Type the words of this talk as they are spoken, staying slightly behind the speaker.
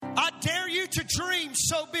dream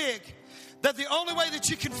so big that the only way that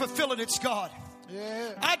you can fulfill it, it's God.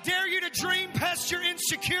 Yeah. I dare you to dream past your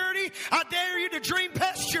insecurity. I dare you to dream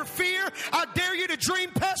past your fear. I dare you to dream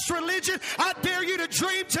past religion. I dare you to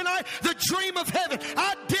dream tonight the dream of heaven.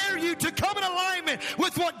 I dare you to come in alignment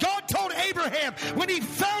with what God told Abraham when he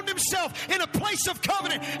found himself in a place of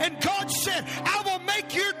covenant. And God said, I will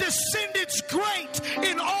make your descendants great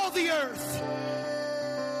in all the earth.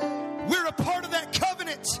 We're a part of that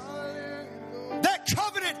covenant. That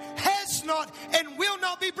covenant has not and will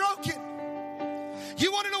not be broken.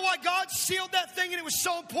 You want to know why God sealed that thing and it was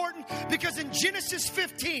so important? Because in Genesis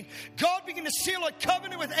 15, God began to seal a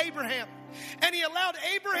covenant with Abraham. And he allowed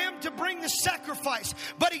Abraham to bring the sacrifice.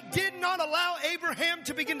 But he did not allow Abraham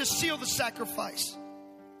to begin to seal the sacrifice.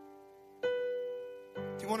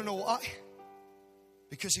 Do you want to know why?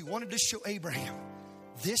 Because he wanted to show Abraham,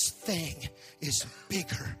 this thing is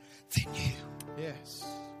bigger than you. Yes.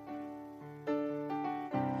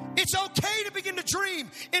 It's okay to begin to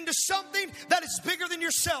dream into something that is bigger than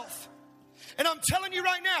yourself. And I'm telling you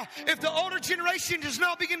right now, if the older generation does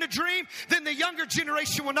not begin to dream, then the younger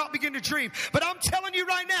generation will not begin to dream. But I'm telling you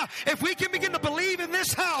right now, if we can begin to believe in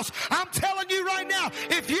this house, I'm telling you right now,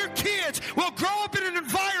 if your kids will grow up in an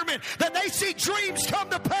environment that they see dreams come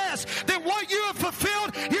to pass, then what you have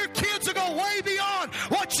fulfilled, your kids will go way beyond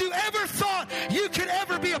what you ever thought you could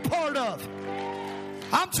ever be a part of.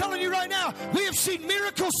 I'm telling you right now, we have seen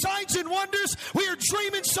miracles, signs, and wonders. We are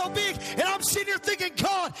dreaming so big. And I'm sitting here thinking,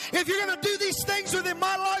 God, if you're going to do these things within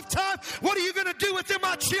my lifetime, what are you going to do within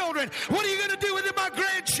my children? What are you going to do within my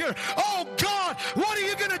grandchildren? Oh, God, what are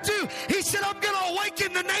you going to do? He said, I'm going to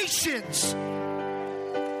awaken the nations.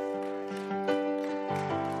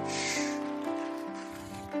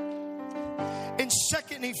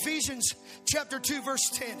 In Ephesians chapter 2, verse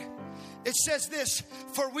 10. It says this,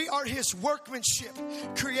 for we are his workmanship,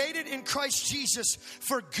 created in Christ Jesus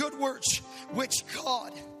for good works, which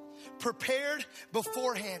God prepared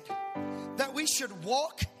beforehand, that we should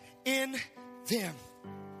walk in them.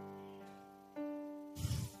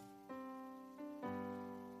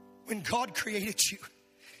 When God created you,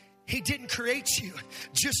 he didn't create you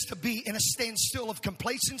just to be in a standstill of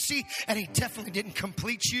complacency, and he definitely didn't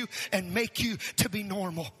complete you and make you to be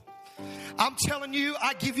normal. I'm telling you,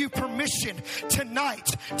 I give you permission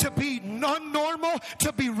tonight to be non-normal,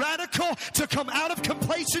 to be radical, to come out of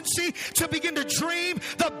complacency, to begin to dream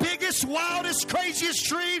the biggest, wildest, craziest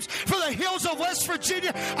dreams for the hills of West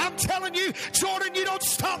Virginia. I'm telling you, Jordan, you don't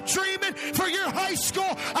stop dreaming for your high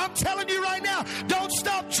school. I'm telling you right now, don't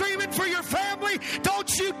stop dreaming for your family.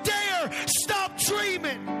 Don't you dare stop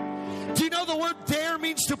dreaming. Do you know the word dare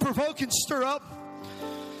means to provoke and stir up?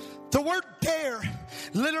 The word dare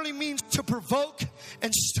literally means to provoke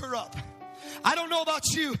and stir up. I don't know about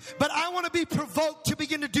you, but I want to be provoked to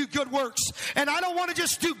begin to do good works. And I don't want to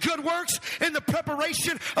just do good works in the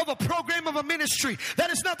preparation of a program of a ministry.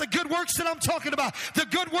 That is not the good works that I'm talking about. The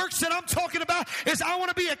good works that I'm talking about is I want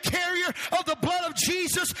to be a carrier of the blood of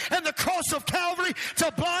Jesus and the cross of Calvary,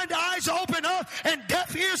 to blind eyes open up and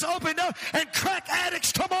deaf ears open up and crack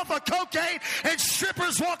addicts come off of cocaine and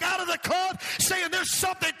strippers walk out of the club saying there's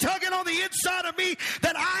something tugging on the inside of me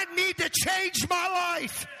that I need to change my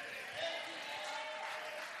life.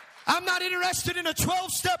 I'm not interested in a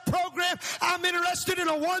 12-step program. I'm interested in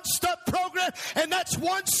a one-step program, and that's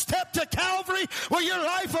one step to Calvary where your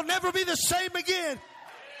life will never be the same again.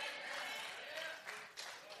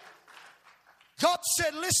 God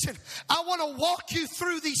said, listen, I want to walk you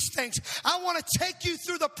through these things. I want to take you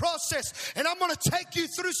through the process, and I'm going to take you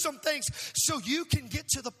through some things so you can get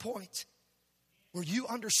to the point where you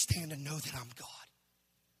understand and know that I'm God.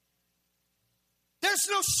 There's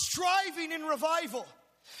no striving in revival.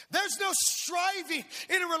 There's no striving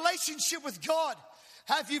in a relationship with God.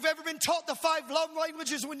 Have you ever been taught the 5 love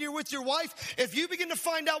languages when you're with your wife? If you begin to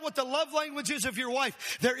find out what the love language is of your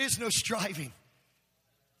wife, there is no striving.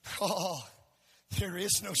 Oh, there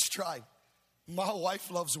is no strive. My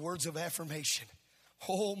wife loves words of affirmation.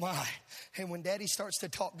 Oh my. And when daddy starts to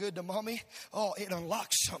talk good to mommy, oh, it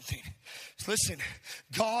unlocks something. Listen,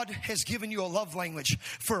 God has given you a love language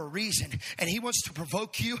for a reason. And he wants to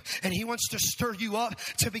provoke you, and he wants to stir you up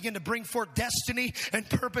to begin to bring forth destiny and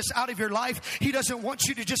purpose out of your life. He doesn't want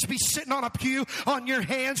you to just be sitting on a pew on your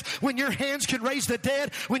hands when your hands can raise the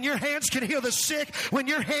dead, when your hands can heal the sick, when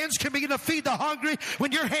your hands can begin to feed the hungry,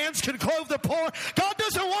 when your hands can clothe the poor. God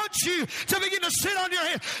doesn't want you to begin to sit on your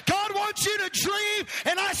hands. God wants you to dream.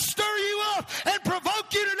 And I stir you up and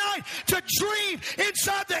provoke you tonight to dream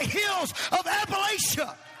inside the hills of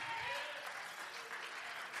Appalachia.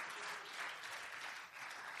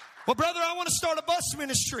 Well, brother, I want to start a bus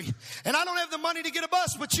ministry, and I don't have the money to get a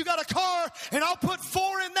bus, but you got a car, and I'll put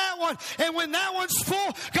 4 in that one. And when that one's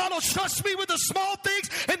full, God will trust me with the small things,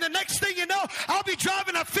 and the next thing you know, I'll be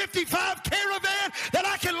driving a 55 Caravan that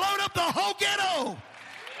I can load up the whole ghetto.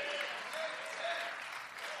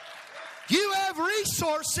 You have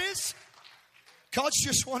resources. God's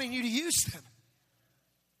just wanting you to use them.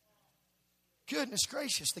 Goodness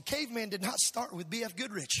gracious, the caveman did not start with B.F.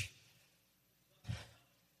 Goodrich.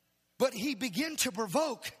 But he began to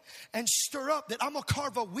provoke and stir up that I'm going to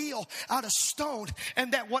carve a wheel out of stone,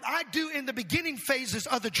 and that what I do in the beginning phases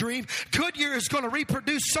of the dream, Goodyear is going to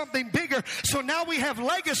reproduce something bigger. So now we have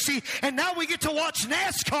legacy, and now we get to watch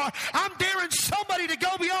NASCAR. I'm daring somebody to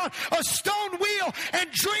go beyond a stone wheel and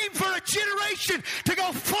dream for a generation to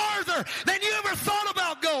go farther than you ever thought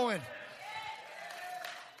about going.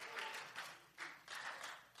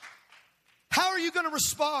 How are you going to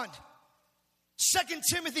respond? 2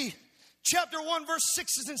 Timothy chapter 1, verse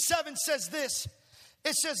 6 and 7 says this.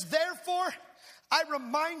 It says, therefore, I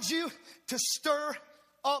remind you to stir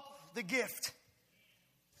up the gift.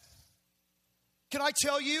 Can I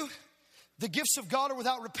tell you, the gifts of God are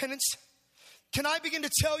without repentance? Can I begin to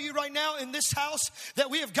tell you right now in this house that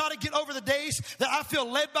we have got to get over the days that I feel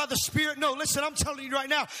led by the Spirit? No, listen, I'm telling you right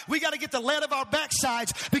now, we got to get the lead of our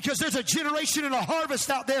backsides, because there's a generation and a harvest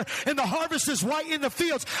out there, and the harvest is white in the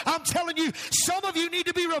fields. I'm telling you, some of you need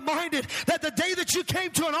to be reminded that the day that you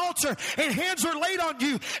came to an altar and hands were laid on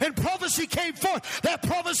you and prophecy came forth, that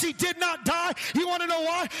prophecy did not die. You want to know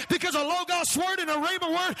why? Because a Logos word and a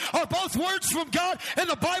Rhema word are both words from God, and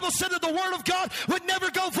the Bible said that the word of God would never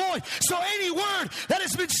go void. So any word that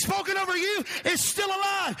has been spoken over you is still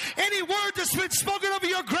alive. Any word that's been spoken over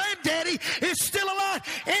your granddaddy is still alive.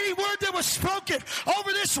 Any word that was spoken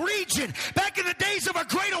over this region back in the days of a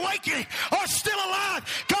great awakening are still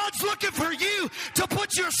alive. God's looking for you to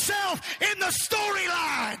put yourself in the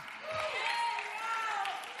storyline.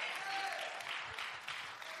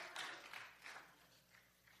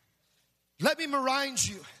 Let me remind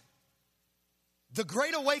you, the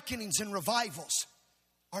great awakenings and revivals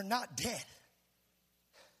are not dead.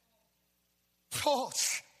 Oh,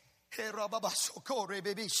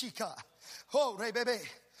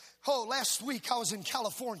 last week I was in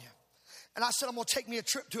California, and I said, I'm going to take me a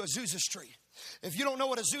trip to Azusa Street. If you don't know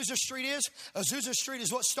what Azusa Street is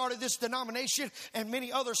what started this denomination and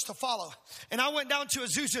many others to follow. And I went down to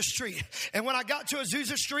Azusa Street. And when I got to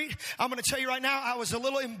Azusa Street, I'm going to tell you right now, I was a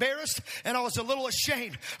little embarrassed and I was a little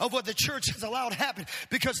ashamed of what the church has allowed happen.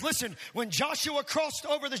 Because listen, when Joshua crossed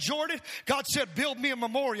over the Jordan, God said, build me a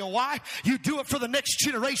memorial. Why? You do it for the next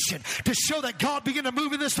generation to show that God began to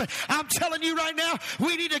move in this way. I'm telling you right now,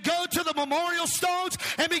 we need to go to the memorial stones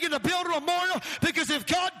and begin to build a memorial, because if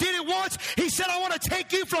God did it once, He said, I want to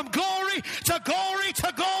take you from glory to glory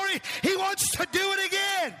to glory. He wants to do it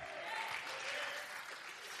again.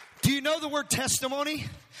 Do you know the word testimony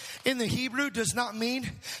in the Hebrew does not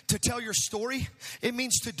mean to tell your story? It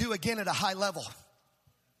means to do again at a high level.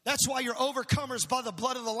 That's why you're overcomers by the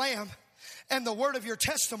blood of the Lamb and the word of your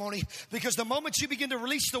testimony, because the moment you begin to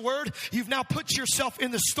release the word, you've now put yourself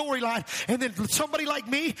in the storyline. And then somebody like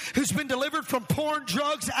me, who's been delivered from porn,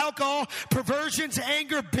 drugs, alcohol, perversions,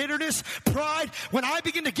 anger, bitterness, pride, when I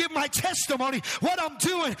begin to give my testimony, what I'm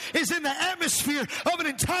doing is in the atmosphere of an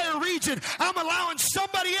entire region, I'm allowing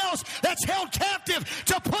somebody else that's held captive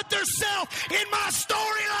to put themselves in my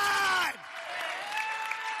storyline.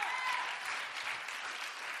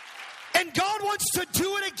 And God wants to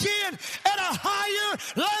do it again at a higher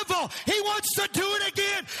level. He wants to do it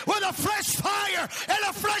again with a fresh fire and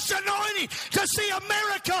a fresh anointing to see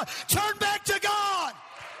America turn back to God.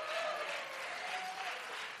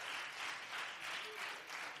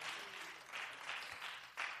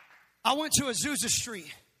 I went to Azusa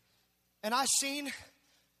Street, and I seen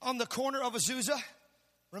on the corner of Azusa,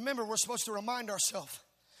 remember, we're supposed to remind ourselves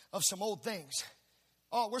of some old things.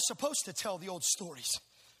 Oh, we're supposed to tell the old stories.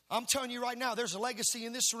 I'm telling you right now, there's a legacy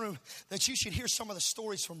in this room that you should hear some of the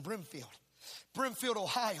stories from Brimfield,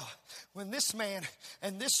 Ohio, when this man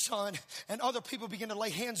and this son and other people began to lay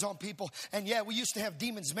hands on people. And yeah, we used to have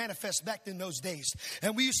demons manifest back in those days,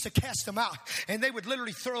 and we used to cast them out, and they would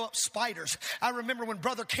literally throw up spiders. I remember when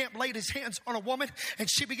Brother Camp laid his hands on a woman and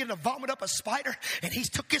she began to vomit up a spider, and he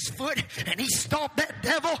took his foot and he stomped that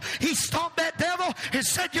devil. He stomped that devil and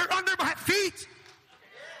said, "You're under my feet."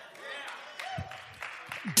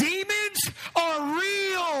 Demons are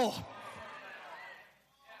real.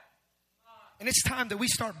 And it's time that we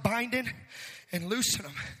start binding and loosing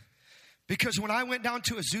them. Because when I went down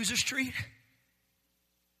to Azusa Street,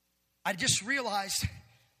 I just realized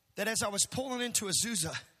that as I was pulling into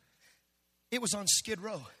Azusa, it was on Skid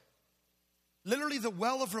Row. Literally the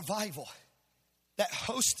well of revival that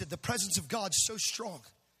hosted the presence of God so strong.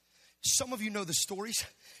 Some of you know the stories.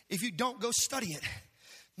 If you don't, go study it.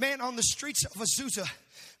 Man, on the streets of Azusa,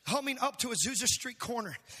 coming up to Azusa Street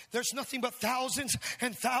corner, there's nothing but thousands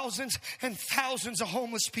and thousands and thousands of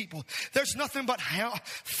homeless people. There's nothing but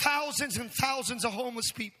thousands and thousands of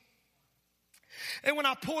homeless people. And when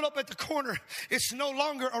I pulled up at the corner, it's no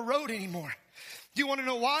longer a road anymore. Do you want to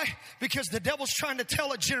know why? Because the devil's trying to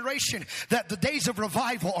tell a generation that the days of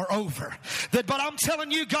revival are over. But I'm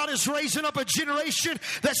telling you, God is raising up a generation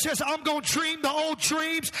that says, I'm going to dream the old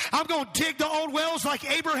dreams. I'm going to dig the old wells like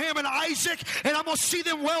Abraham and Isaac. And I'm going to see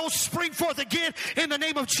them wells spring forth again in the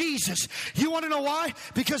name of Jesus. You want to know why?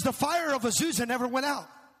 Because the fire of Azusa never went out.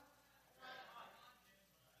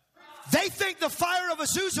 They think the fire of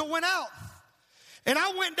Azusa went out. And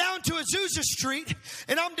I went down to Azusa Street,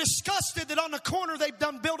 and I'm disgusted that on the corner they've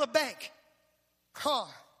done built a bank.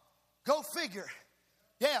 Go figure.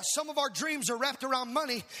 Yeah, some of our dreams are wrapped around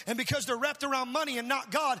money, and because they're wrapped around money and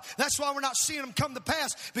not God, that's why we're not seeing them come to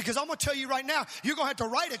pass. Because I'm going to tell you right now, you're going to have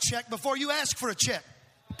to write a check before you ask for a check.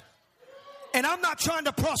 And I'm not trying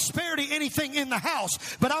to prosperity anything in the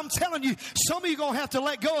house, but I'm telling you, some of you are going to have to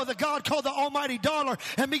let go of the God called the Almighty Dollar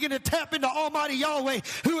and begin to tap into Almighty Yahweh,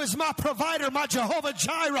 who is my provider, my Jehovah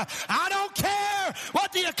Jireh. I don't care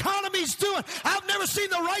what the economy's doing. I've never seen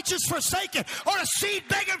the righteous forsaken or a seed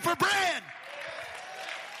begging for bread.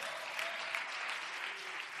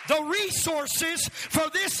 The resources for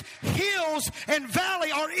this hills and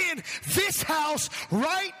valley are in this house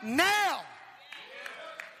right now.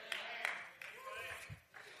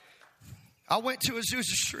 I went to Azusa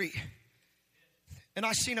Street, and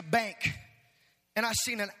I seen a bank, and I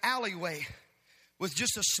seen an alleyway with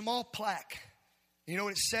just a small plaque. You know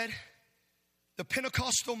what it said? The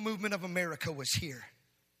Pentecostal movement of America was here,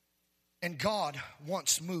 and God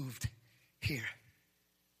once moved here.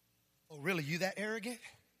 Oh, really? You that arrogant?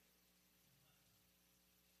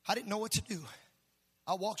 I didn't know what to do.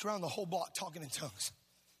 I walked around the whole block talking in tongues.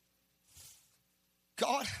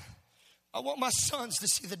 God, I want my sons to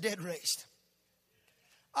see the dead raised.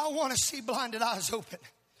 I want to see blinded eyes open.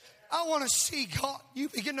 I want to see, God, you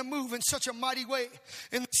begin to move in such a mighty way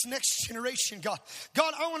in this next generation, God.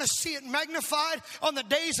 God, I want to see it magnified on the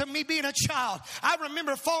days of me being a child. I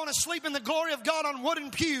remember falling asleep in the glory of God on wooden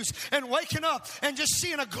pews and waking up and just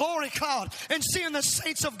seeing a glory cloud and seeing the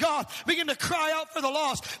saints of God begin to cry out for the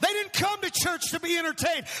lost. They didn't come to church to be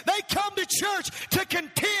entertained. They come to church to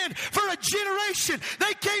contend for a generation.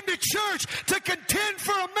 They came to church to contend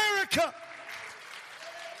for America.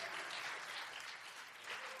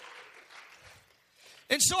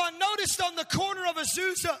 And so I noticed on the corner of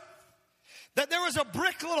Azusa that there was a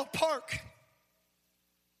brick little park.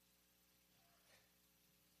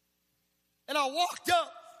 And I walked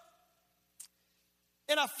up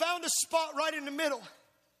and I found a spot right in the middle.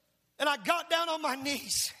 And I got down on my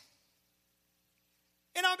knees.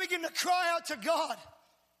 And I began to cry out to God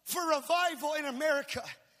for revival in America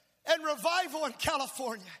and revival in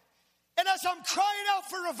California. And as I'm crying out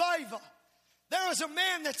for revival, there was a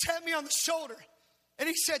man that tapped me on the shoulder. And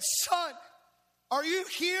he said, son, are you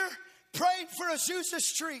here praying for Azusa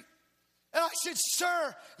Street? And I said,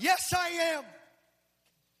 sir, yes, I am.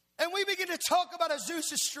 And we began to talk about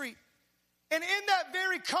Azusa Street. And in that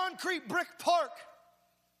very concrete brick park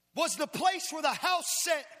was the place where the house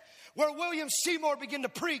sat, where William Seymour began to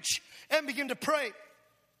preach and begin to pray.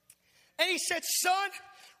 And he said, son,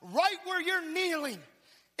 right where you're kneeling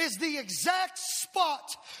is the exact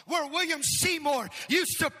spot where William Seymour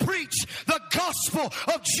used to preach the gospel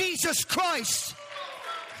of Jesus Christ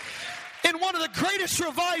in one of the greatest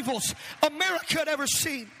revivals America had ever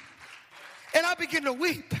seen. And I began to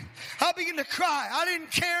weep. I began to cry. I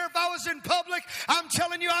didn't care if I was in public. I'm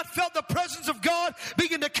telling you, I felt the presence of God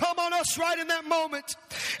begin to come on us right in that moment.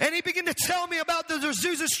 And he began to tell me about the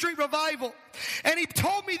Azusa Street revival. And he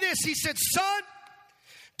told me this. He said, son,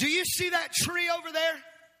 do you see that tree over there?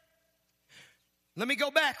 Let me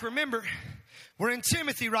go back. Remember, we're in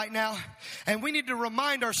Timothy right now, and we need to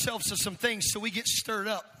remind ourselves of some things so we get stirred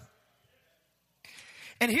up.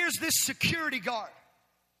 And here's this security guard.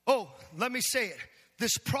 Oh, let me say it.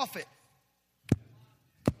 This prophet.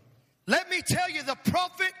 Let me tell you, the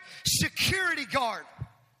prophet security guard.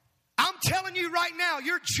 I'm telling you right now,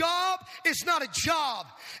 your job is not a job.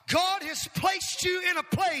 God has placed you in a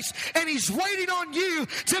place and he's waiting on you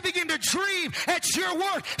to begin to dream at your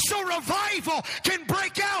work so revival can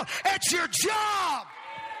break out at your job.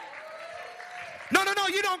 No,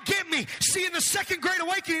 you don't get me. See, in the Second Great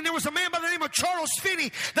Awakening, there was a man by the name of Charles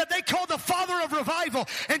Finney that they called the father of revival.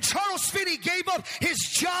 And Charles Finney gave up his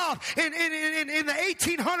job in the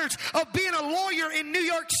 1800s of being a lawyer in New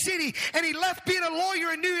York City. And he left being a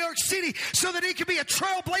lawyer in New York City so that he could be a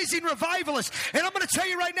trailblazing revivalist. And I'm going to tell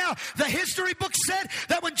you right now, the history book said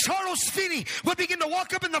that when Charles Finney would begin to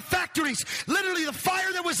walk up in the factories, literally the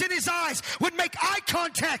fire that was in his eyes would make eye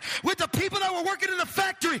contact with the people that were working in the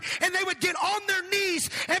factory, and they would get on their knees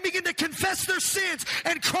and begin to confess their sins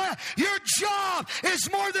and cry out. Your job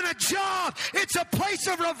is more than a job. It's a place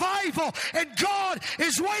of revival, and God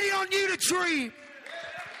is waiting on you to dream.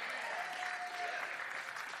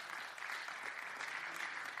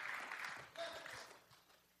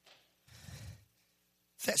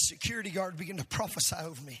 That security guard began to prophesy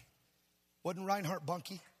over me. Wasn't Reinhard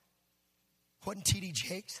Bunke. Wasn't T.D.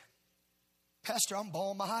 Jakes. Pastor, I'm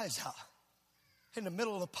bawling my eyes out in the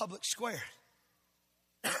middle of the public square.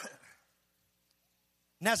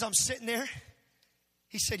 And as I'm sitting there,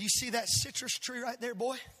 he said, you see that citrus tree right there,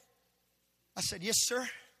 boy? I said, yes, sir.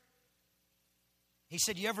 He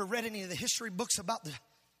said, you ever read any of the history books about the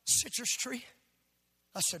citrus tree?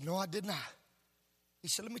 I said, no, I did not. He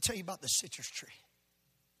said, let me tell you about the citrus tree.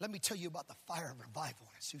 Let me tell you about the fire of revival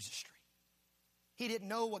in Azusa Street. He didn't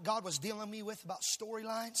know what God was dealing me with about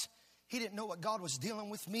storylines. He didn't know what God was dealing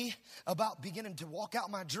with me about beginning to walk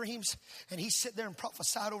out my dreams. And he sat there and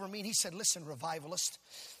prophesied over me. And he said, listen, revivalist.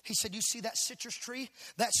 He said, you see that citrus tree?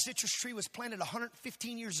 That citrus tree was planted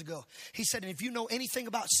 115 years ago. He said, and if you know anything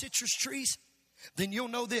about citrus trees, then you'll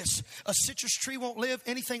know this. A citrus tree won't live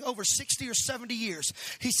anything over 60 or 70 years.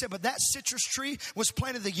 He said, but that citrus tree was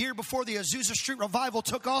planted the year before the Azusa Street revival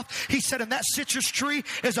took off. He said, and that citrus tree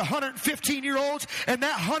is 115-year-olds. And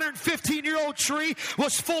that 115-year-old tree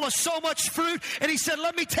was full of so much fruit. And he said,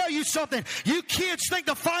 let me tell you something. You kids think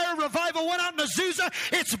the fire revival went out in Azusa.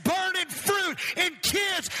 It's burning fruit in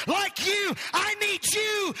kids like you. I need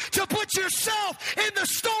you to put yourself in the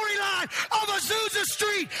storyline of Azusa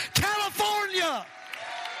Street, California.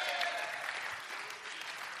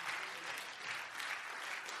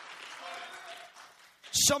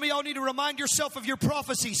 Some of y'all need to remind yourself of your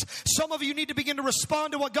prophecies. Some of you need to begin to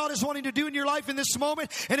respond to what God is wanting to do in your life in this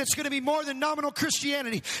moment. And it's going to be more than nominal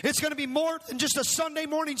Christianity. It's going to be more than just a Sunday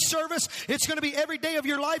morning service. It's going to be every day of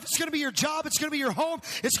your life. It's going to be your job. It's going to be your home.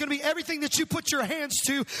 It's going to be everything that you put your hands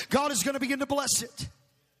to. God is going to begin to bless it.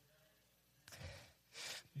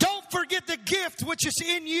 Don't forget the gift which is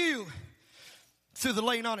in you through the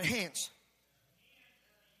laying on of hands.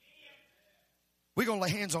 We're going to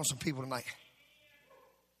lay hands on some people tonight.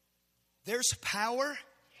 There's power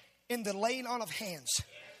in the laying on of hands.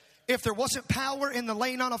 If there wasn't power in the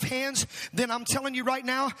laying on of hands, then I'm telling you right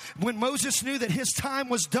now, when Moses knew that his time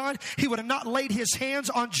was done, he would have not laid his hands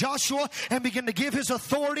on Joshua and begin to give his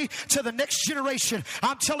authority to the next generation.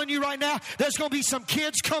 I'm telling you right now, there's going to be some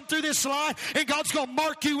kids come through this line, and God's going to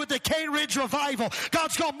mark you with the Cane Ridge Revival.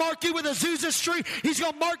 God's going to mark you with Azusa Street. He's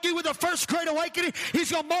going to mark you with the First Great Awakening.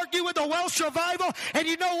 He's going to mark you with the Welsh Revival. And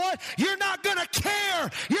you know what? You're not going to care.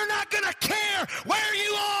 You're not going to care where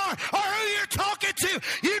you are or who you're talking to.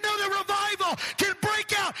 You know the revival can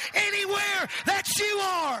break out anywhere that you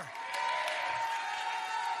are.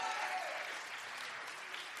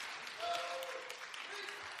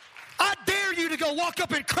 I dare you to go walk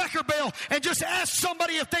up in Cracker Barrel and just ask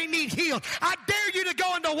somebody if they need healed. I dare you to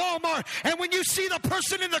go into Walmart, and when you see the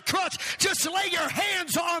person in the crutch, just lay your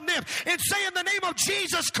hands on them and say, in the name of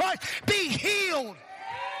Jesus Christ, be healed.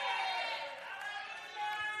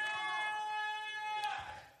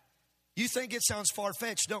 You think it sounds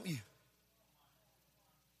far-fetched, don't you?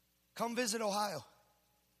 Come visit Ohio.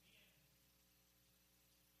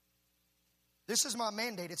 This is my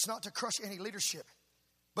mandate. It's not to crush any leadership.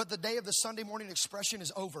 But the day of the Sunday morning expression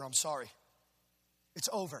is over. I'm sorry. It's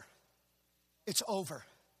over. It's over.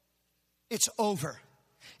 It's over.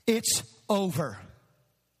 It's over.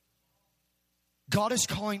 God is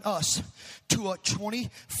calling us to a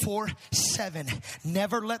 24/7.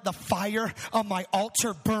 Never let the fire on my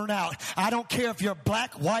altar burn out. I don't care if you're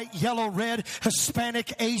black, white, yellow, red,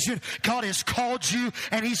 Hispanic, Asian. God has called you,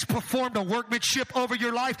 and He's performed a workmanship over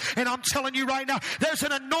your life. And I'm telling you right now, there's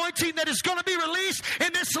an anointing that is going to be released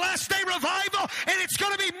in this last day revival. And it's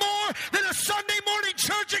going to be more than a Sunday morning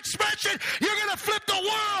church expression. You're going to flip the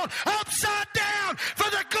world upside down for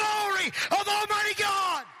the glory of Almighty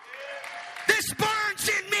God. This burns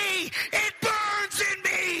in me. It burns in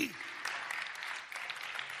me.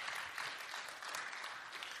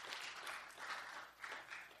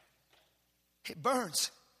 It burns.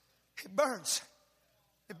 It burns.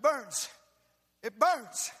 It burns. It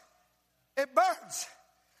burns. It burns.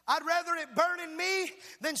 I'd rather it burn in me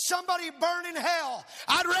than somebody burn in hell.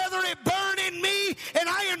 I'd rather it burn in me and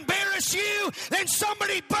I embarrass you than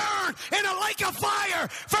somebody burn in a lake of fire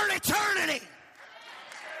for an eternity.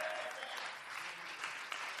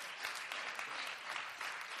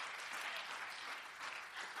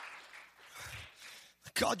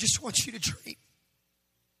 God just wants you to dream.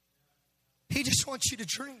 He just wants you to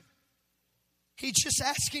dream. He's just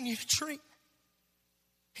asking you to dream.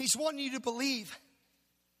 He's wanting you to believe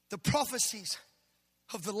the prophecies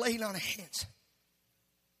of the laying on of hands.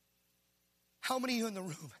 How many of you in the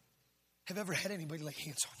room have ever had anybody lay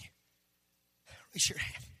hands on you? Raise your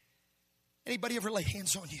hand. Anybody ever lay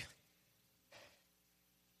hands on you?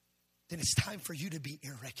 Then it's time for you to be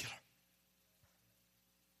irregular.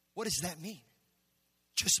 What does that mean?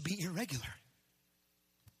 Just be irregular.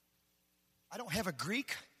 I don't have a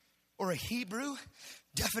Greek or a Hebrew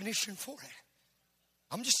definition for it.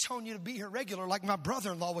 I'm just telling you to be irregular, like my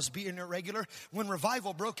brother-in-law was being irregular when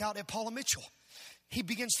revival broke out at Paula Mitchell. He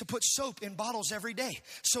begins to put soap in bottles every day.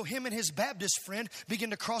 So him and his Baptist friend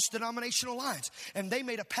begin to cross denominational lines. And they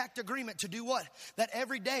made a pact agreement to do what? That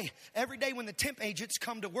every day when the temp agents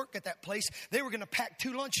come to work at that place, they were going to pack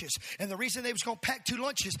 2 lunches. And the reason they was going to pack 2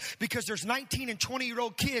 lunches, because there's 19 and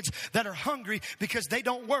 20-year-old kids that are hungry because they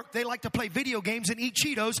don't work. They like to play video games and eat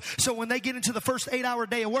Cheetos. So when they get into the first 8-hour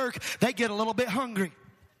day of work, they get a little bit hungry.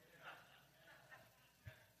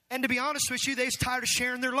 And to be honest with you, they're tired of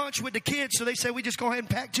sharing their lunch with the kids, so they say, we just go ahead and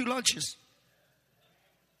pack 2 lunches.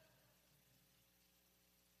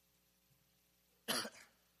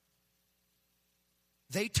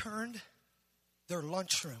 They turned their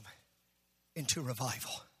lunchroom into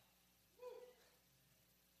revival.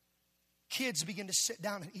 Kids begin to sit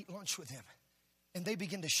down and eat lunch with them, and they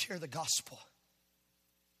begin to share the gospel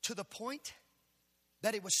to the point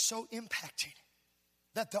that it was so impacting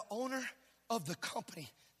that the owner of the company,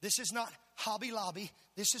 this is not Hobby Lobby.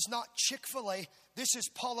 This is not Chick-fil-A. This is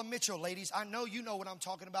Paula Mitchell, ladies. I know you know what I'm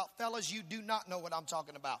talking about. Fellas, you do not know what I'm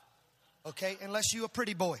talking about. Okay? Unless you a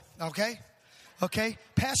pretty boy. Okay? Okay?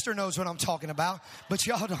 Pastor knows what I'm talking about. But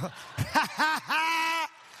y'all don't.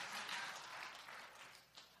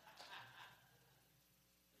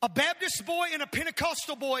 A Baptist boy and a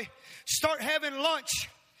Pentecostal boy start having lunch.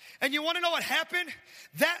 And you want to know what happened?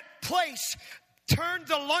 That place turned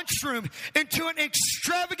the lunchroom into an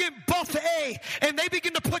extravagant buffet, and they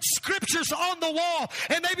begin to put scriptures on the wall,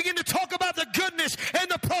 and they begin to talk about the goodness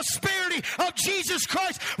and the prosperity of Jesus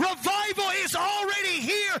Christ. Revival is already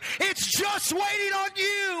here. It's just waiting on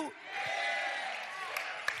you.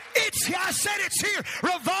 I said it's here.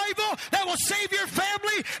 Revival that will save your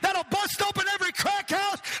family, that'll bust open every crack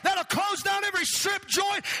house, that'll close down every strip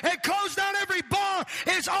joint and close down every bar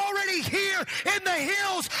is already here in the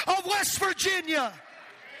hills of West Virginia.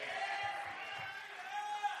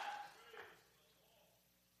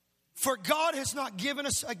 For God has not given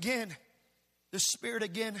us again the spirit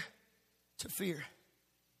again to fear,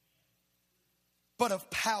 but of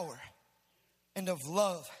power and of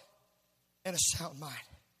love and a sound mind.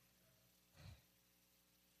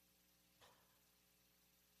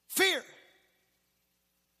 Fear.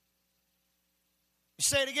 You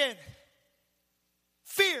say it again.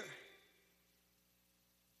 Fear.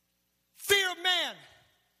 Fear of man.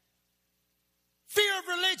 Fear of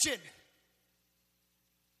religion.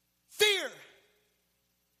 Fear.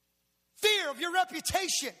 Fear of your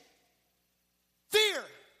reputation. Fear.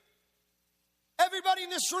 Everybody in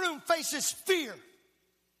this room faces fear.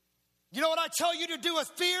 You know what I tell you to do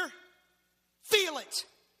with fear? Feel it.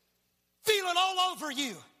 Feel it all over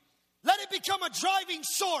you. Let it become a driving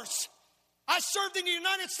source. I served in the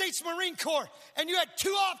United States Marine Corps, and you had 2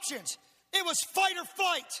 options. It was fight or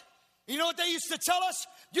flight. You know what they used to tell us?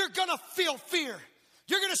 You're going to feel fear.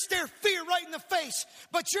 You're going to stare fear right in the face,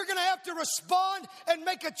 but you're going to have to respond and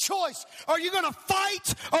make a choice. Are you going to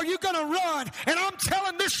fight or are you going to run? And I'm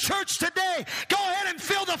telling this church today, go ahead and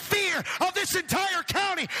feel the fear of this entire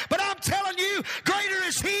county. But I'm telling you, greater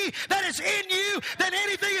is he that is in you than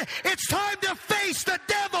anything. It's time to face the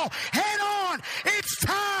devil head on. It's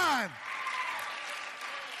time.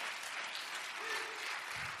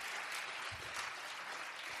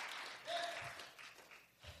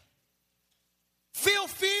 Feel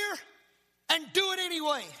fear and do it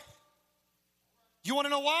anyway. You want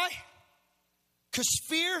to know why? Because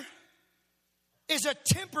fear is a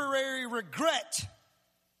temporary regret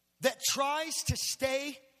that tries to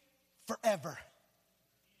stay forever.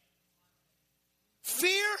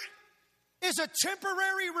 Fear is a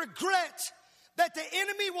temporary regret that the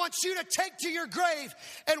enemy wants you to take to your grave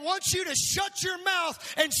and wants you to shut your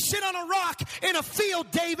mouth and sit on a rock in a field,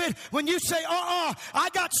 David, when you say, I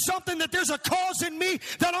got something that there's a cause in me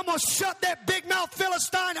that I'm going to shut that big mouth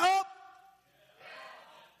Philistine up.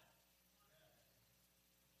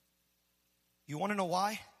 You want to know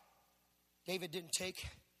why David didn't take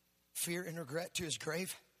fear and regret to his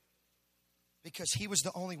grave? Because he was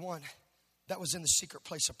the only one that was in the secret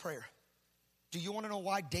place of prayer. Do you want to know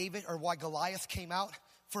why David or why Goliath came out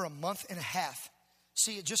for a month and a half?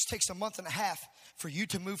 See, it just takes a month and a half for you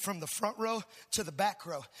to move from the front row to the back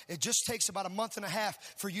row. It just takes about a month and a half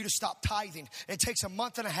for you to stop tithing. It takes a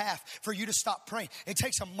month and a half for you to stop praying. It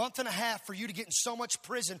takes a month and a half for you to get in so much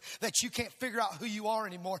prison that you can't figure out who you are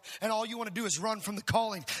anymore. And all you want to do is run from the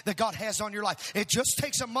calling that God has on your life. It just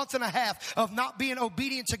takes a month and a half of not being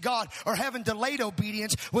obedient to God or having delayed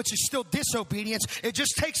obedience, which is still disobedience. It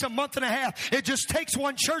just takes a month and a half. It just takes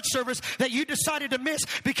one church service that you decided to miss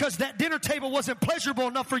because that dinner table wasn't pleasurable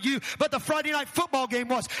enough for you, but the Friday night football game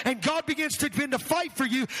was. And God begins to begin to fight for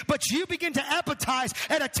you, but you begin to appetize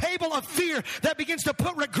at a table of fear that begins to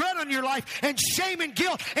put regret on your life and shame and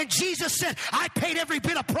guilt. And Jesus said, I paid every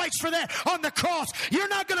bit of price for that on the cross. You're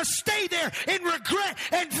not going to stay there in regret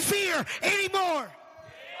and fear anymore.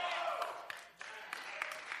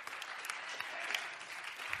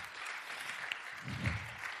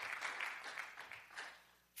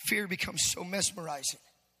 Fear becomes so mesmerizing.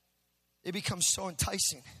 It becomes so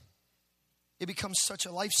enticing. It becomes such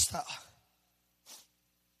a lifestyle.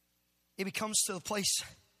 It becomes to the place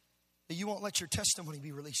that you won't let your testimony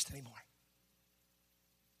be released anymore.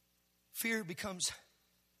 Fear becomes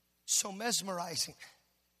so mesmerizing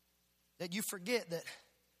that you forget that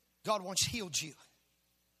God once healed you.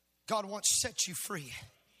 God once set you free.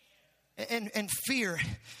 And fear,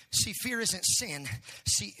 see, fear isn't sin.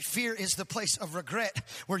 See, fear is the place of regret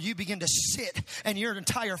where you begin to sit and your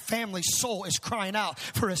entire family's soul is crying out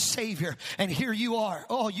for a Savior. And here you are.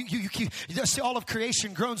 Oh, you see, all of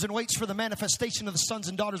creation groans and waits for the manifestation of the sons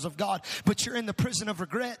and daughters of God. But you're in the prison of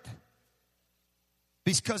regret.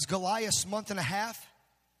 Because Goliath's month and a half,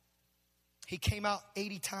 he came out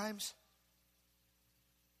 80 times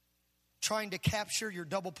trying to capture your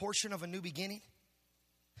double portion of a new beginning.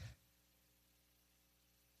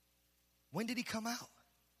 When did he come out?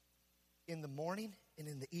 In the morning and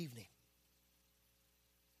in the evening.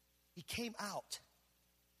 He came out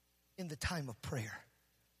in the time of prayer.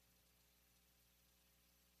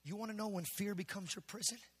 You want to know when fear becomes your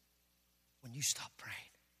prison? When you stop praying.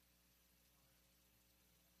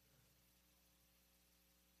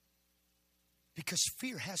 Because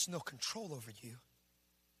fear has no control over you.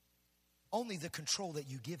 Only the control that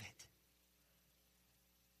you give it.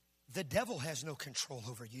 The devil has no control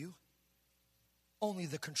over you. Only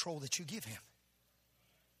the control that you give him.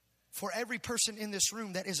 For every person in this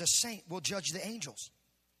room that is a saint will judge the angels.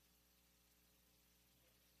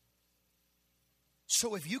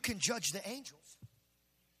 So if you can judge the angels,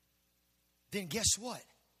 then guess what?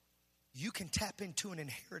 You can tap into an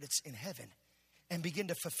inheritance in heaven and begin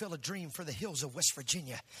to fulfill a dream for the hills of West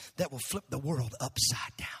Virginia that will flip the world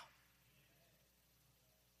upside down.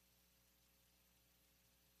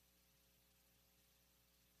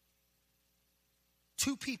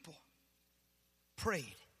 Two people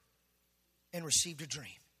prayed and received a dream.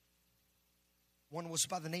 One was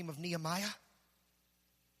by the name of Nehemiah.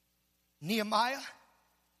 Nehemiah,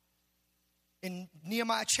 in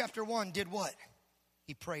Nehemiah chapter 1, did what?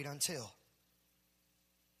 He prayed until.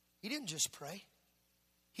 He didn't just pray.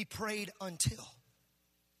 He prayed until.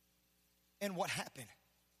 And what happened?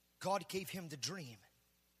 God gave him the dream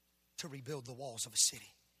to rebuild the walls of a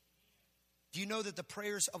city. Do you know that the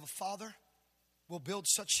prayers of a father will build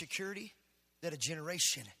such security that a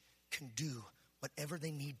generation can do whatever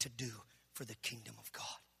they need to do for the kingdom of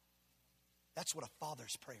God? That's what a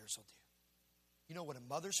father's prayers will do. You know what a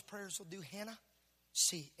mother's prayers will do, Hannah?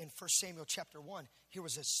 See, in 1 Samuel chapter 1, here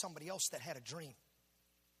was somebody else that had a dream.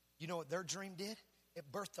 You know what their dream did?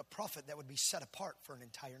 It birthed a prophet that would be set apart for an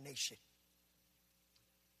entire nation.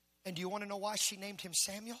 And do you want to know why she named him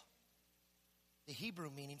Samuel? The Hebrew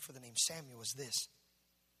meaning for the name Samuel is this: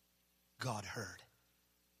 God heard.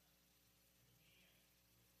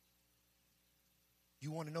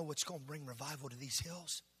 You want to know what's going to bring revival to these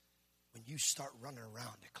hills? When you start running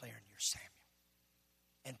around declaring you're Samuel.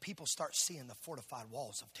 And people start seeing the fortified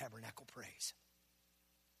walls of Tabernacle Praise.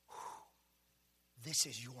 Whew. This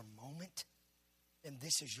is your moment, and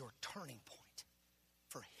this is your turning point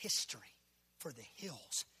for history, for the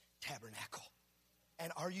Hills Tabernacle.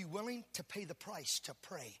 And are you willing to pay the price to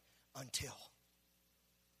pray until?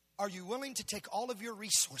 Are you willing to take all of your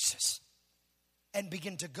resources and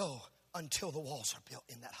begin to go until the walls are built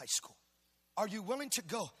in that high school? Are you willing to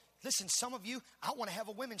go? Listen, some of you, I want to have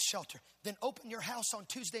a women's shelter. Then open your house on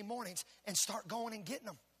Tuesday mornings and start going and getting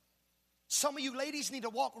them. Some of you ladies need to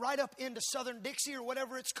walk right up into Southern Dixie or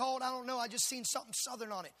whatever it's called. I don't know. I just seen something Southern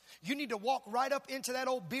on it. You need to walk right up into that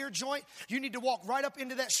old beer joint. You need to walk right up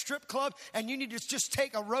into that strip club. And you need to just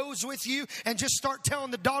take a rose with you and just start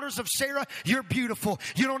telling the daughters of Sarah, you're beautiful.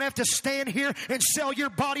 You don't have to stand here and sell your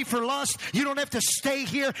body for lust. You don't have to stay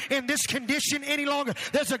here in this condition any longer.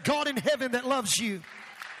 There's a God in heaven that loves you.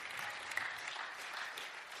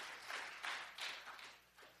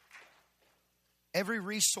 Every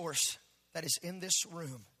resource that is in this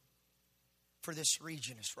room for this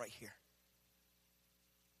region is right here.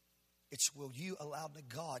 It's, will you allow the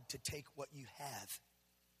God to take what you have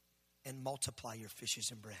and multiply your fishes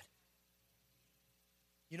and bread?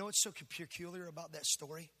 You know what's so peculiar about that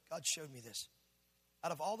story? God showed me this.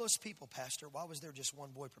 Out of all those people, Pastor, why was there just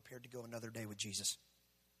one boy prepared to go another day with Jesus?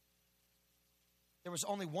 There was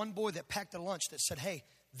only one boy that packed a lunch that said, hey,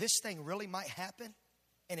 this thing really might happen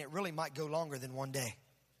and it really might go longer than one day.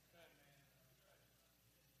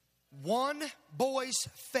 One boy's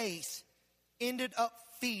faith ended up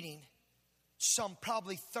feeding some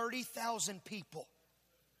probably 30,000 people.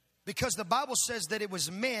 Because the Bible says that it was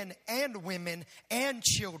men and women and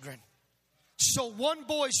children. So one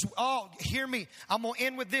boy's, hear me. I'm going to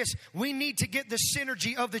end with this. We need to get the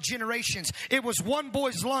synergy of the generations. It was one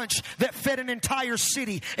boy's lunch that fed an entire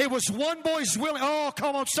city. It was one boy's willing. Oh,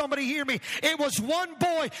 come on, somebody hear me. It was one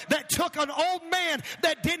boy that took an old man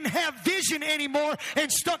that didn't have vision anymore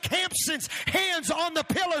and stuck Hampson's hands on the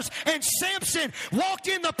pillars. And Samson walked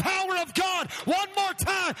in the power of God. One more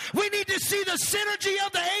time. We need to see the synergy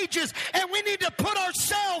of the ages. And we need to put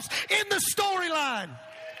ourselves in the storyline.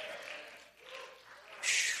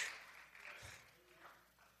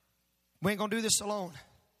 We ain't going to do this alone.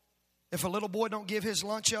 If a little boy don't give his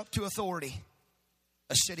lunch up to authority,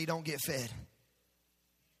 a city don't get fed.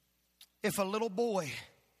 If a little boy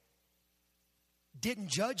didn't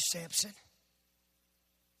judge Samson,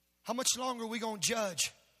 how much longer are we going to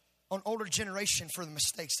judge an older generation for the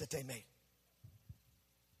mistakes that they made?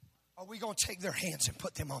 Are we going to take their hands and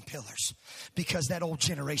put them on pillars? Because that old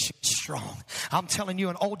generation is strong. I'm telling you,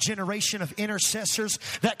 an old generation of intercessors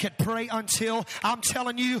that could pray until, I'm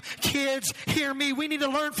telling you, kids, hear me. We need to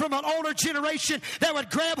learn from an older generation that would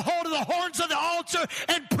grab hold of the horns of the altar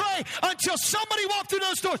and pray until somebody walked through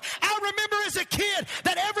those doors. I remember as a kid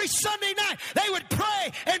that every Sunday night they would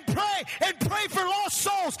pray and pray and pray for lost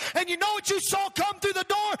souls. And you know what you saw come through the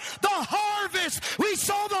door? The harvest. We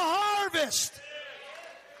saw the harvest.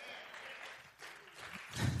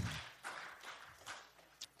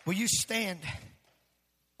 Will you stand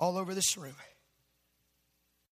all over this room?